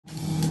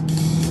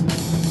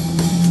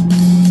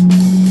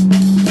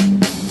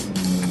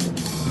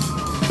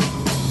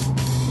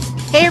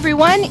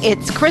everyone.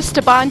 It's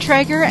Krista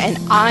Bontrager, and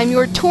I'm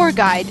your tour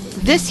guide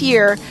this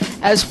year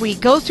as we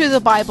go through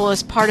the Bible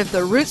as part of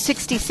the Route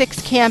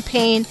 66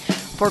 campaign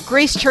for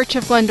Grace Church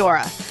of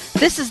Glendora.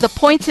 This is the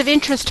Points of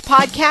Interest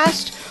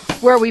podcast,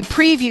 where we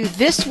preview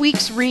this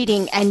week's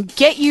reading and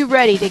get you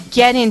ready to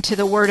get into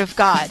the Word of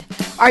God.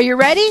 Are you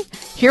ready?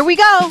 Here we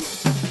go.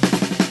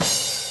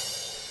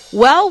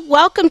 Well,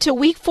 welcome to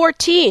week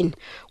 14.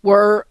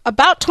 We're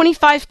about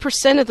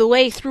 25% of the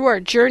way through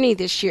our journey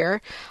this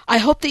year. I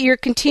hope that you're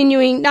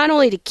continuing not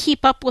only to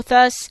keep up with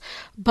us,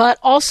 but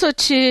also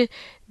to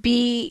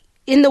be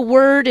in the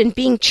Word and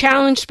being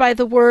challenged by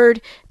the Word.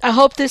 I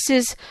hope this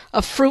is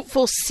a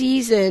fruitful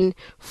season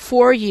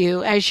for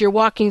you as you're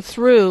walking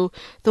through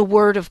the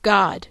Word of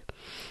God.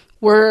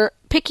 We're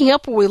picking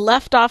up where we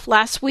left off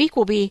last week.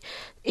 We'll be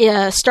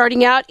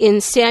starting out in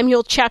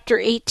Samuel chapter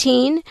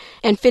 18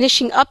 and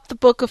finishing up the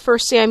book of 1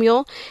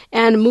 Samuel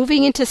and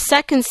moving into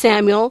 2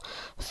 Samuel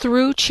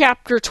through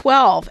chapter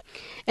 12.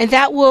 And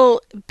that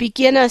will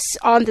begin us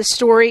on the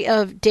story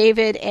of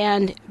David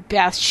and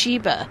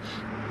Bathsheba.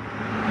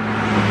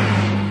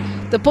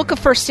 The book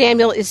of 1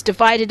 Samuel is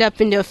divided up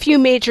into a few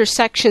major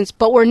sections,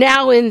 but we're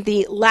now in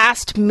the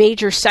last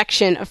major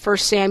section of 1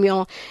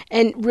 Samuel,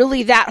 and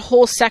really that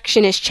whole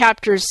section is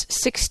chapters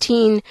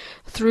 16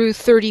 through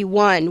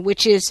 31,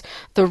 which is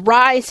the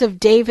rise of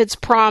David's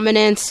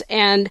prominence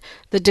and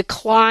the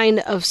decline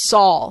of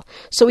Saul.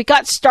 So we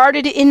got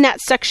started in that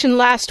section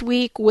last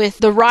week with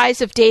the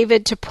rise of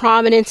David to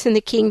prominence in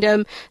the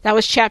kingdom. That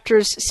was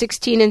chapters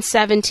 16 and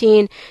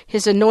 17,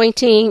 his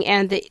anointing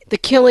and the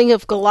killing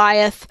of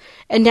Goliath.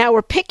 And now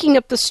we're picking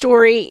up the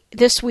story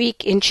this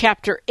week in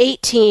chapter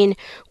 18,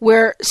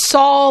 where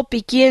Saul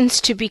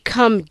begins to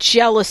become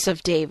jealous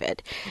of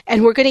David.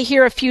 And we're going to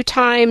hear a few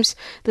times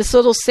this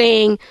little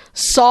saying,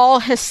 Saul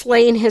has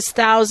slain his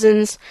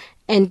thousands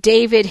and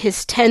David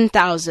his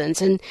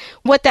 10,000s. And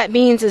what that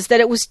means is that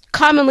it was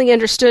commonly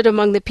understood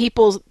among the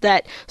people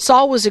that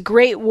Saul was a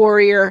great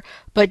warrior,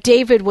 but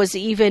David was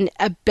even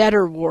a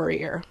better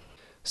warrior.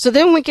 So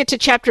then when we get to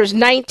chapters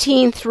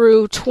 19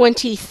 through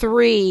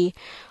 23,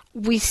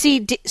 we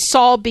see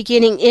Saul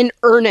beginning in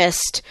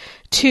earnest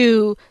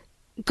to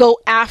go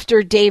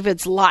after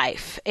David's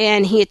life,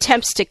 and he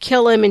attempts to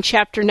kill him in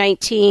chapter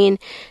 19.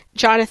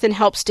 Jonathan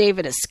helps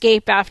David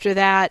escape after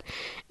that,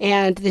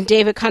 and then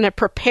David kind of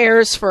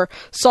prepares for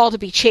Saul to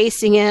be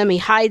chasing him. He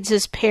hides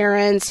his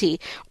parents. He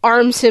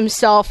arms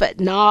himself at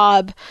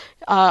Nob.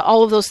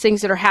 All of those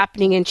things that are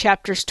happening in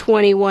chapters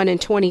 21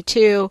 and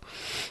 22.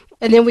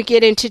 And then we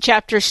get into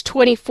chapters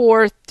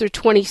 24 through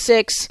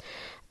 26.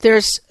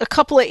 There's a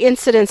couple of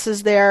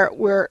incidences there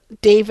where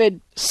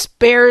David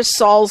spares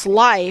Saul's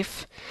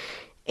life,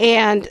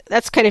 and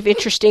that's kind of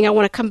interesting. I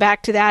want to come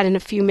back to that in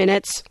a few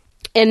minutes.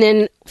 And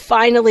then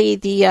finally,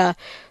 the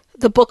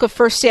book of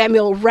 1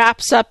 Samuel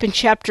wraps up in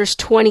chapters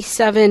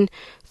 27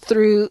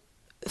 through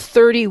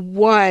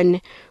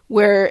 31,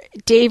 where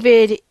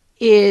David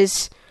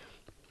is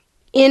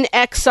in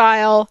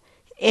exile,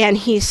 and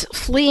he's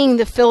fleeing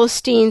the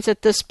Philistines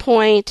at this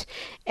point.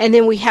 And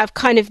then we have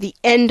kind of the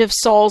end of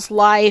Saul's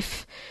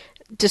life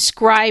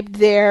described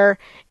there.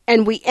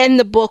 And we end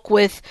the book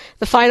with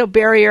the final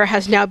barrier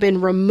has now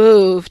been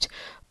removed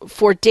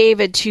for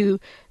David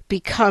to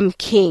become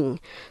king.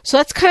 So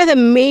that's kind of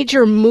the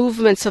major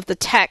movements of the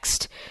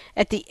text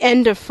at the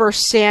end of 1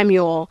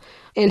 Samuel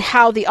and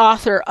how the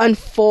author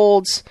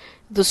unfolds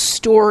the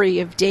story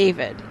of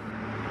David.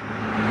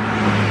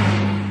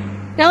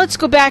 Now let's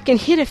go back and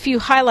hit a few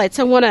highlights.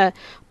 I want to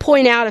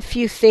point out a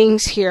few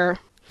things here.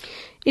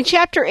 In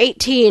chapter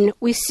 18,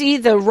 we see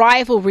the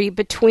rivalry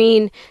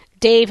between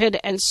David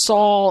and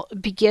Saul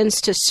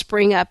begins to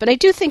spring up. And I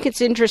do think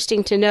it's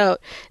interesting to note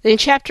that in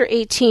chapter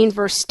 18,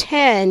 verse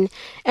 10,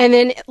 and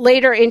then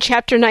later in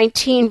chapter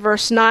 19,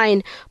 verse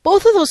 9,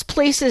 both of those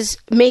places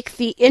make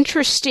the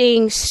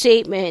interesting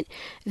statement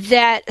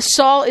that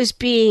Saul is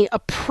being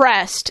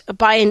oppressed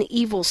by an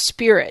evil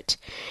spirit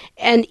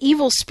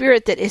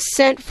that is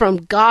sent from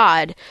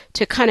God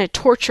to kind of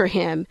torture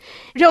him.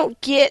 You don't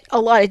get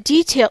a lot of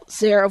details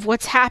there of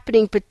what's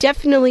happening, but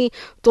definitely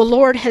the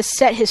Lord has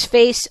set his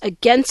face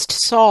against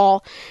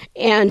Saul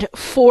and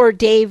for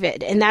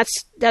David. And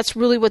that's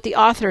really what the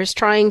author is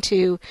trying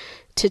to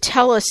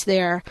tell us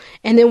there.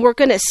 And then we're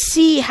going to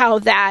see how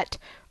that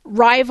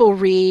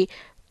rivalry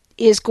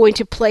is going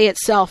to play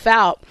itself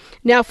out.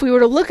 Now, if we were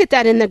to look at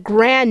that in the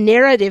grand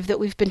narrative that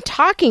we've been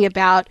talking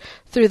about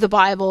through the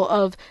Bible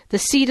of the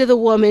seed of the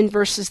woman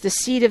versus the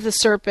seed of the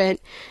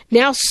serpent,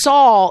 now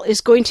Saul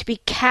is going to be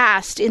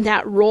cast in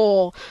that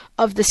role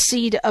of the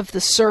seed of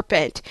the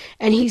serpent,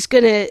 and he's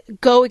going to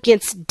go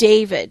against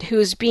David, who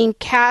is being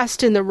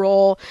cast in the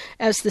role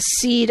as the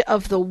seed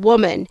of the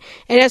woman.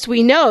 And as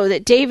we know,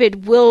 that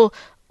David will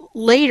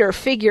later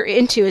figure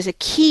into as a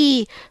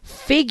key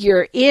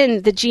figure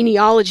in the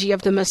genealogy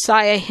of the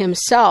Messiah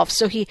himself.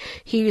 So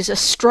he's a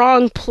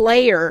strong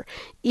player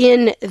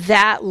in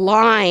that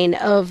line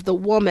of the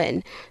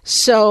woman.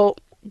 So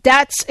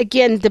that's,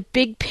 again, the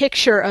big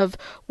picture of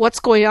what's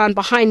going on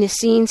behind the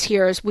scenes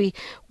here as we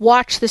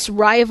watch this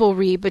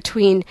rivalry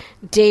between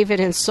David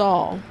and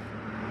Saul.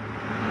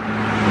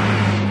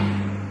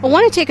 I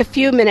want to take a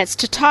few minutes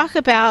to talk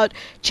about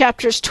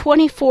chapters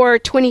 24,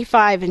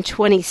 25, and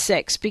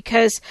 26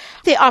 because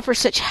they offer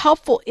such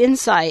helpful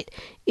insight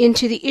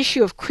into the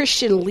issue of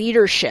Christian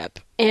leadership.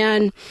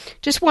 And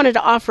just wanted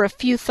to offer a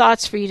few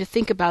thoughts for you to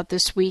think about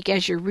this week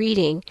as you're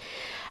reading.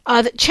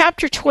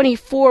 Chapter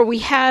 24, we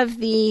have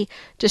the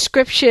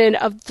description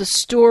of the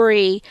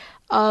story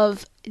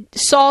of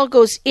Saul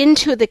goes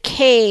into the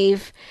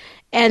cave,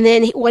 and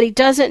then what he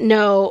doesn't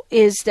know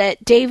is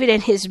that David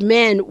and his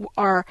men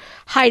are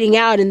hiding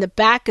out in the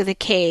back of the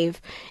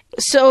cave.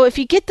 So if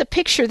you get the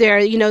picture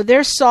there,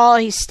 there's Saul.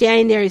 He's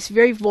standing there. He's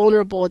very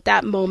vulnerable at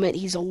that moment.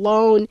 He's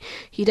alone.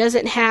 He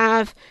doesn't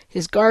have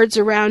his guards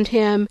around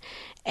him.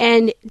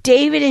 And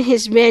David and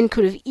his men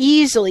could have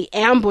easily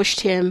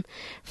ambushed him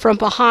from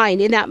behind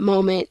in that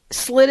moment,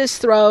 slit his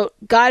throat,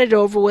 got it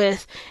over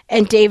with,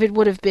 and David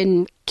would have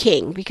been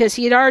king because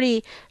he had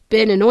already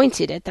been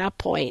anointed at that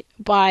point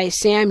by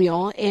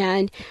Samuel,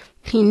 and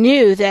he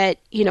knew that,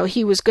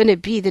 he was going to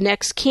be the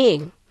next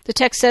king. The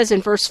text says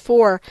in verse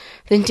 4,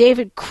 then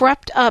David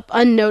crept up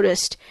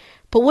unnoticed.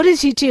 But what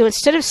does he do?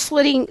 Instead of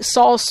slitting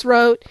Saul's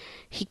throat,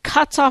 he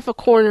cuts off a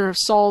corner of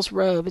Saul's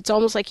robe. It's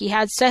almost like he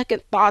had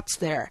second thoughts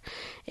there.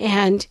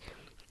 And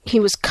he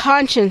was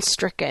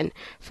conscience-stricken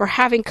for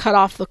having cut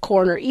off the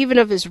corner, even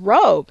of his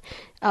robe.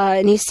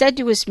 And he said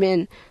to his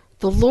men,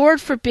 the Lord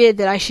forbid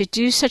that I should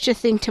do such a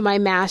thing to my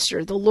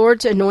master, the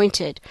Lord's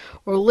anointed,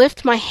 or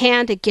lift my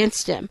hand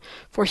against him,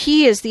 for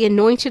he is the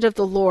anointed of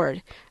the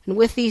Lord. And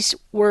with these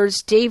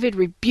words, David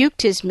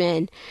rebuked his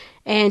men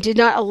and did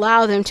not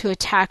allow them to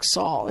attack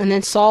Saul. And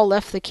then Saul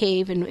left the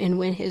cave and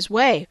went his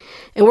way.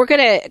 And we're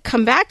going to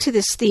come back to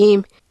this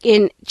theme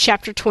in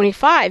chapter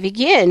 25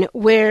 again,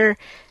 where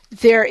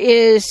there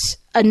is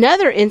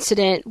another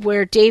incident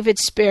where David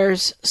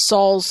spares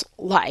Saul's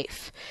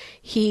life.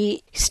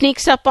 He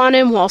sneaks up on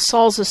him while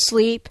Saul's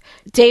asleep.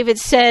 David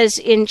says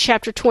in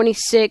chapter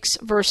 26,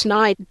 verse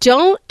 9,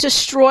 don't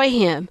destroy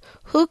him.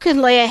 Who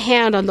can lay a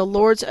hand on the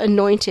Lord's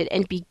anointed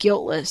and be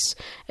guiltless?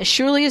 As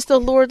surely as the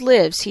Lord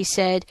lives, he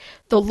said,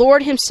 the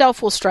Lord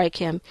himself will strike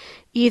him.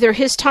 Either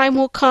his time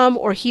will come,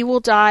 or he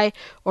will die,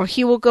 or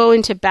he will go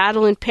into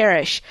battle and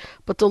perish.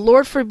 But the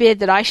Lord forbid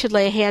that I should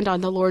lay a hand on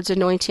the Lord's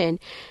anointed.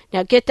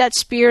 Now get that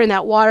spear and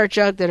that water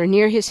jug that are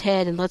near his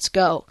head, and let's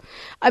go.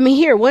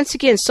 Here, once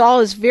again,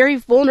 Saul is very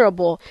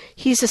vulnerable.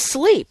 He's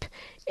asleep.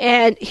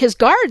 And his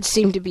guards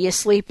seem to be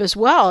asleep as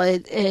well.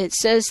 It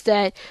says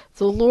that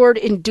the Lord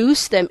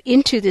induced them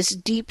into this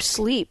deep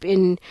sleep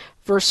in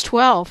verse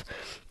 12.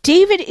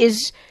 David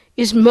is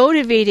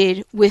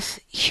motivated with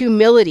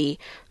humility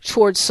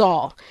towards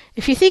Saul.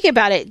 If you think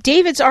about it,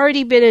 David's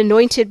already been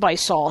anointed by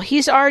Saul.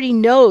 He already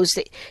knows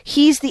that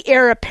he's the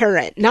heir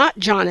apparent, not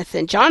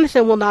Jonathan.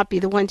 Jonathan will not be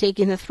the one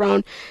taking the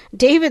throne.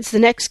 David's the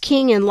next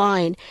king in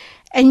line.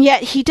 And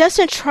yet he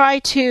doesn't try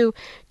to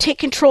take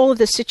control of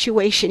the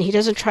situation. He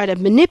doesn't try to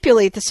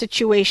manipulate the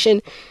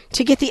situation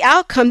to get the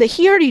outcome that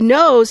he already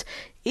knows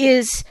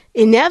is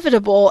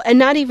inevitable, and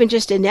not even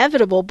just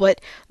inevitable,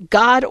 but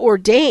God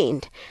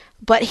ordained.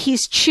 But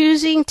he's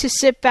choosing to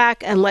sit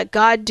back and let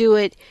God do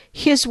it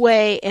his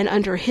way and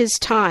under his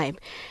time.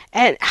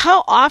 And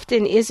how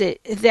often is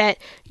it that,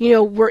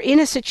 we're in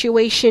a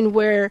situation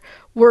where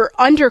we're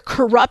under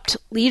corrupt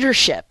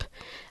leadership,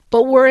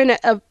 but we're in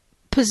a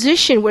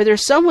position where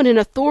there's someone in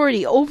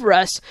authority over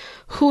us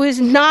who is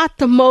not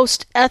the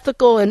most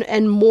ethical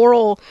and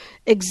moral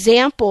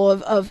example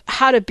of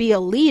how to be a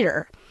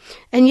leader.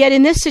 And yet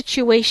in this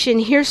situation,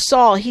 here's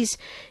Saul. He's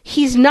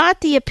not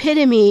the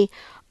epitome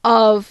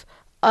of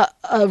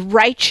a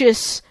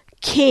righteous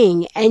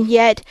king, and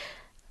yet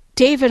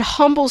David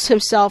humbles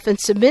himself and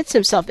submits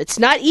himself. It's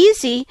not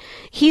easy.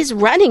 He's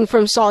running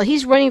from Saul.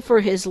 He's running for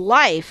his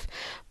life,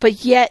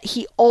 but yet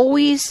he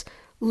always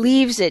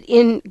leaves it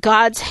in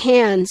God's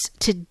hands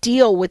to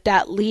deal with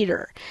that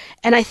leader.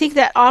 And I think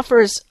that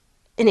offers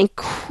an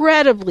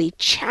incredibly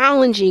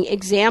challenging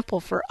example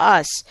for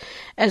us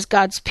as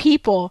God's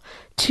people,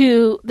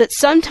 that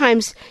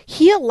sometimes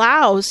he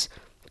allows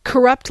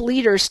corrupt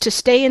leaders to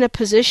stay in a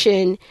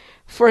position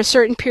for a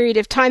certain period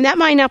of time. That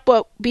might not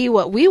be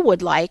what we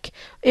would like.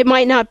 It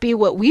might not be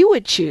what we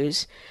would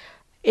choose.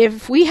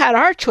 If we had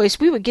our choice,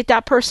 we would get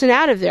that person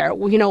out of there.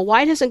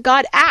 Why doesn't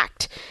God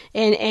act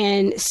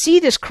and see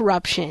this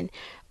corruption?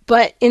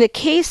 But in the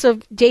case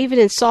of David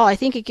and Saul, I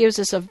think it gives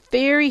us a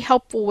very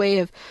helpful way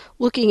of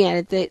looking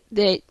at it,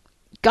 that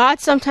God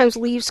sometimes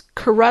leaves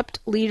corrupt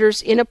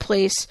leaders in a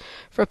place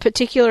for a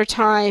particular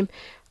time,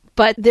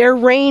 but their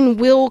reign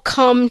will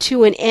come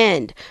to an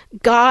end.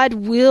 God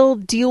will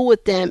deal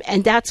with them,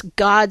 and that's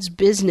God's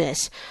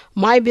business.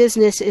 My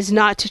business is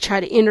not to try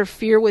to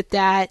interfere with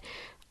that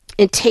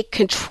and take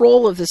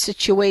control of the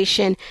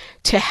situation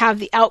to have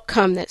the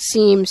outcome that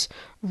seems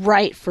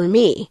right for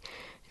me.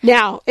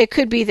 Now, it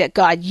could be that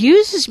God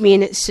uses me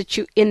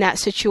in that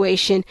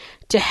situation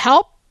to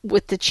help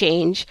with the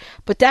change,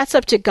 but that's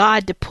up to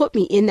God to put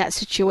me in that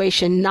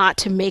situation, not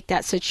to make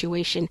that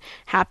situation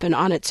happen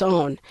on its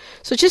own.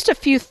 So just a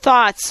few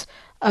thoughts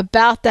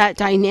about that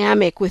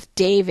dynamic with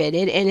David,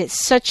 and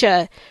it's such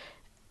a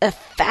a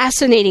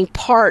fascinating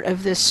part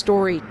of this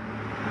story.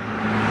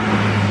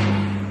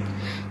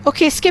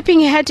 Okay,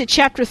 skipping ahead to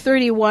chapter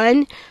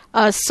 31,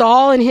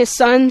 Saul and his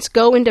sons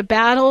go into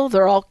battle.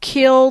 They're all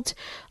killed.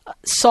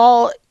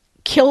 Saul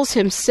kills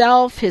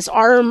himself. His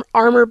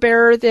armor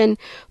bearer then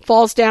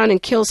falls down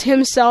and kills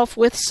himself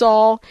with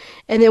Saul.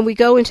 And then we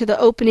go into the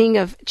opening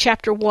of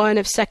chapter 1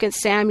 of 2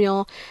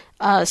 Samuel.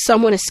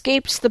 Someone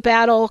escapes the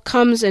battle,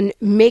 comes and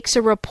makes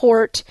a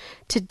report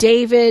to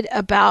David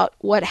about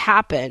what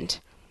happened.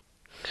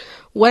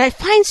 What I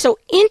find so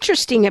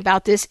interesting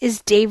about this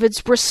is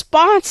David's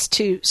response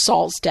to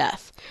Saul's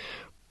death.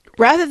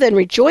 Rather than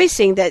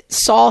rejoicing that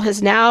Saul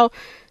has now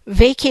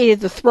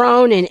vacated the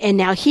throne and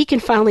now he can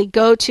finally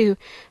go to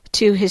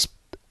his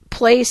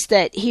place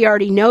that he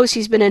already knows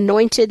he's been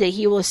anointed, that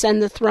he will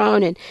ascend the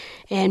throne,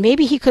 and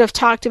maybe he could have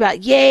talked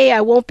about, yay,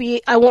 I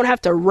won't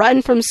have to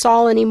run from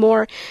Saul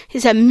anymore.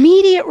 His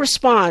immediate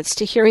response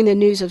to hearing the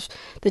news of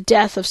the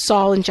death of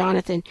Saul and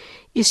Jonathan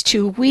is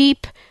to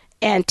weep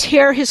and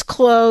tear his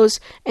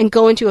clothes and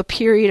go into a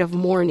period of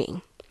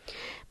mourning.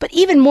 But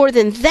even more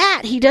than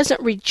that, he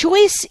doesn't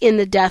rejoice in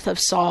the death of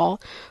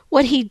Saul.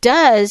 What he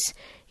does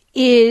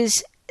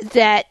is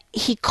that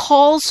he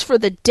calls for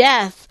the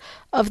death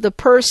of the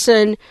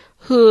person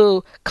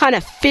who kind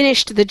of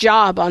finished the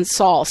job on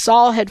Saul.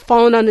 Saul had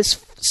fallen on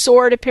his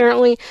sword,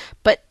 apparently,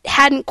 but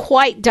hadn't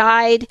quite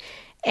died,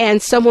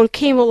 and someone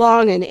came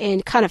along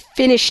and kind of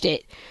finished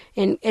it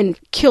and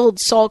killed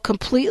Saul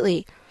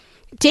completely.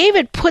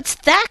 David puts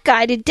that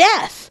guy to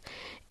death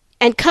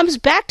and comes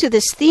back to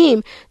this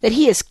theme that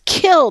he has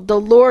killed the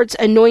Lord's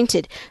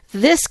anointed.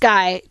 This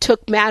guy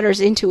took matters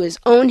into his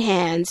own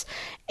hands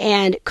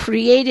and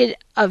created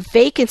a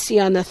vacancy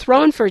on the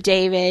throne for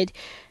David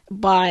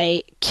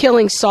by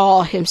killing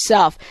Saul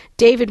himself.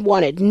 David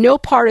wanted no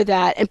part of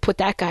that and put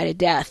that guy to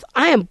death.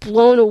 I am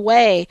blown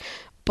away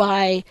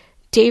by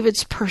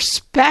David's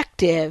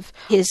perspective,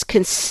 his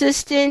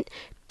consistent,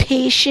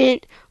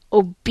 patient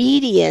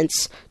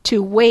obedience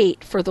to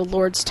wait for the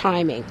Lord's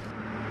timing.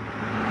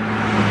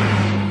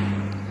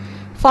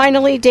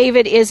 Finally,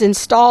 David is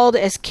installed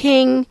as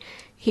king.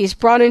 He's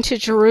brought into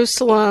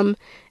Jerusalem,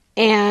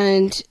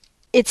 and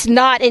it's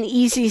not an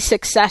easy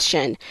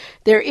succession.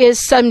 There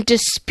is some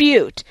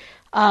dispute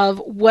of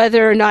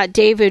whether or not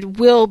David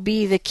will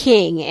be the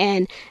king,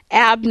 and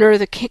Abner,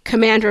 the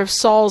commander of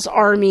Saul's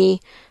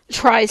army,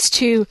 tries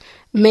to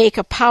make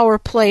a power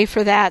play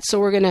for that. So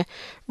we're going to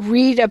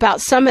read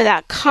about some of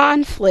that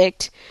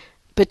conflict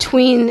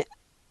between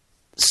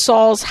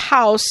Saul's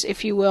house,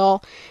 if you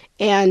will,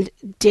 and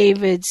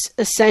David's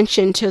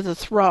ascension to the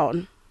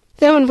throne.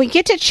 Then when we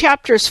get to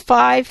chapters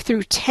 5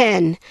 through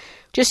 10,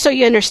 just so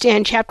you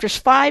understand, chapters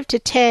 5 to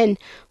 10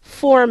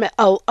 form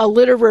a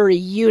literary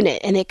unit,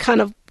 and they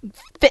kind of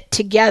fit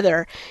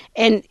together.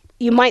 And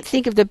you might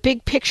think of the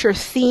big picture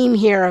theme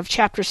here of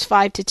chapters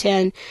 5 to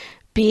 10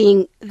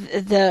 being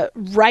the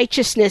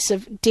righteousness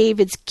of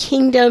David's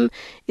kingdom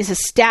is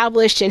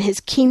established, and his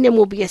kingdom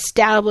will be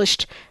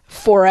established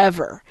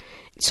forever.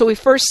 So we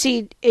first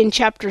see in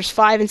chapters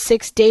 5 and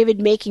 6 David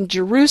making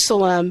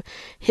Jerusalem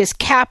his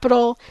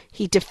capital.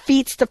 He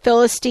defeats the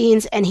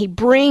Philistines, and he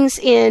brings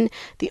in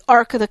the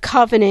Ark of the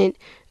Covenant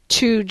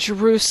to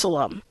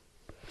Jerusalem.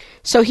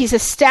 So he's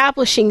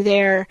establishing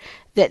there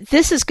that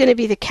this is going to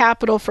be the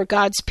capital for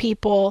God's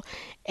people,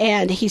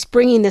 and he's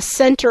bringing the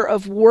center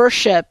of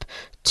worship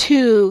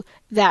to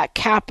that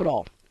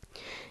capital.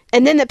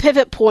 And then the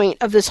pivot point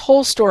of this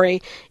whole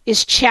story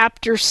is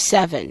chapter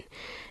 7.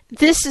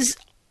 This is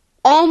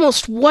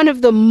almost one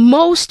of the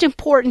most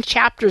important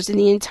chapters in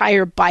the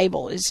entire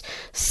Bible, is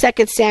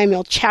 2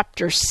 Samuel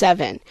chapter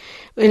 7.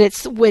 And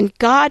it's when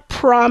God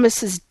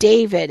promises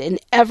David an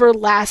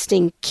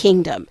everlasting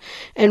kingdom.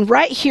 And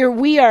right here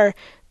we are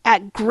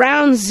at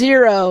ground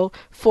zero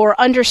for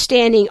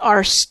understanding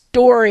our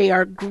story,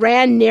 our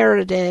grand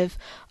narrative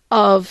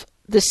of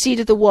the seed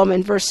of the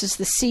woman versus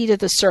the seed of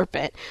the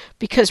serpent.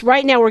 Because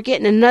right now we're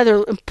getting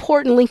another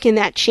important link in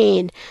that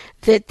chain,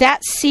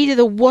 that seed of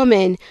the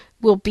woman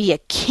will be a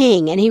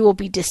king, and he will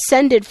be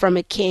descended from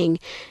a king,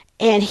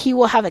 and he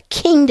will have a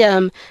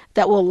kingdom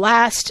that will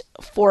last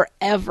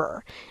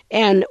forever.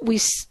 And we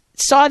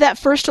saw that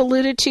first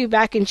alluded to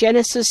back in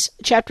Genesis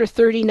chapter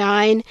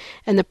 39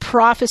 and the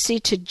prophecy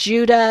to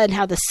Judah and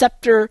how the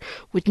scepter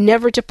would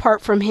never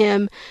depart from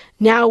him.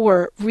 Now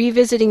we're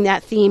revisiting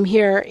that theme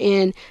here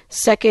in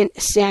 2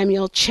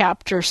 Samuel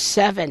chapter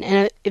 7.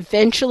 And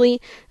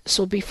eventually this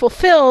will be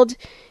fulfilled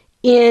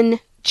in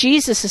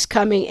Jesus is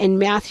coming in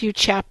Matthew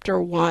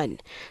chapter 1.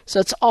 So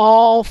it's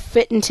all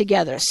fitting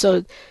together.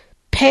 So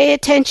pay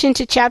attention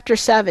to chapter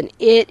 7.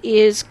 It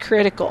is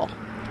critical.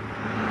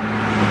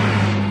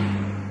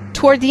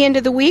 Toward the end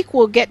of the week,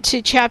 we'll get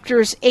to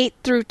chapters 8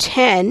 through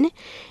 10,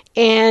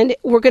 and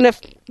we're going to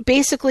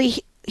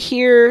basically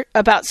hear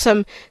about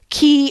some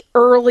key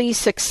early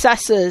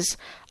successes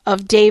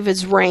of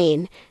David's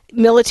reign,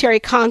 military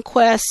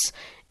conquests,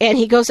 and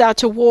he goes out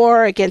to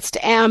war against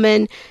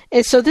Ammon.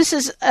 And so this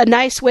is a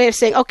nice way of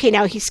saying, okay,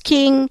 now he's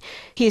king.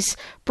 He's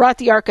brought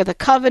the Ark of the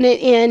Covenant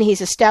in. He's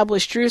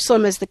established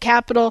Jerusalem as the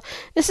capital.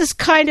 This is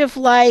kind of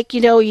like,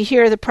 you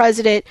hear the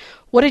president,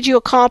 what did you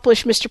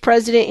accomplish, Mr.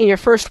 President, in your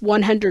first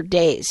 100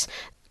 days?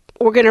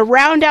 We're going to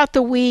round out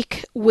the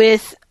week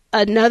with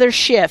another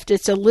shift.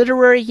 It's a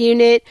literary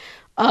unit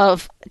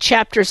of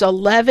chapters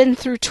 11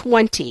 through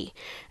 20.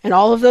 And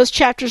all of those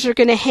chapters are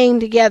going to hang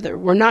together.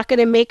 We're not going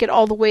to make it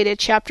all the way to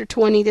chapter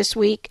 20 this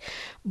week,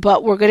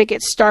 but we're going to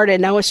get started.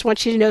 And I just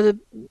want you to know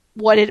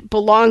what it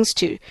belongs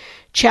to.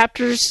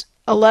 Chapters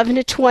 11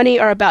 to 20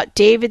 are about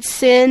David's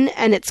sin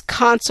and its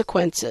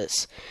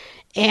consequences.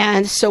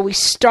 And so we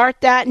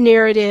start that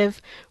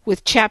narrative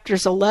with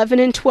chapters 11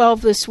 and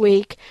 12 this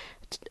week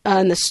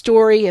on the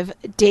story of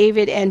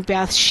David and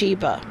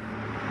Bathsheba.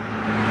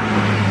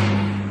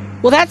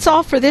 Well, that's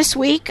all for this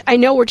week. I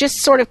know we're just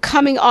sort of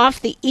coming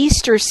off the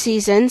Easter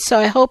season, so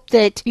I hope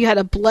that you had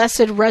a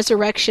blessed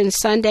Resurrection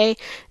Sunday.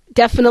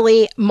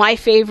 Definitely my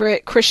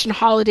favorite Christian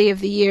holiday of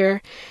the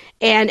year.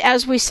 And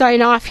as we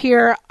sign off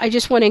here, I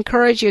just want to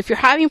encourage you, if you're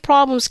having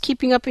problems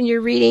keeping up in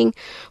your reading,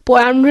 boy,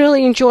 I'm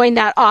really enjoying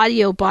that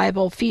audio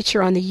Bible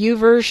feature on the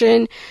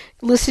YouVersion,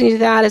 listening to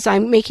that as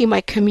I'm making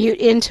my commute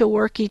into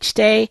work each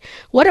day.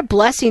 What a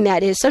blessing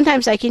that is.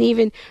 Sometimes I can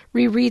even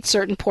reread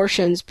certain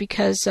portions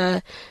because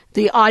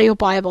the audio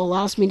Bible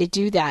allows me to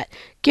do that.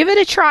 Give it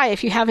a try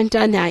if you haven't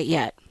done that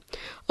yet.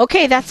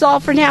 Okay, that's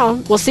all for now.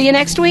 We'll see you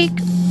next week.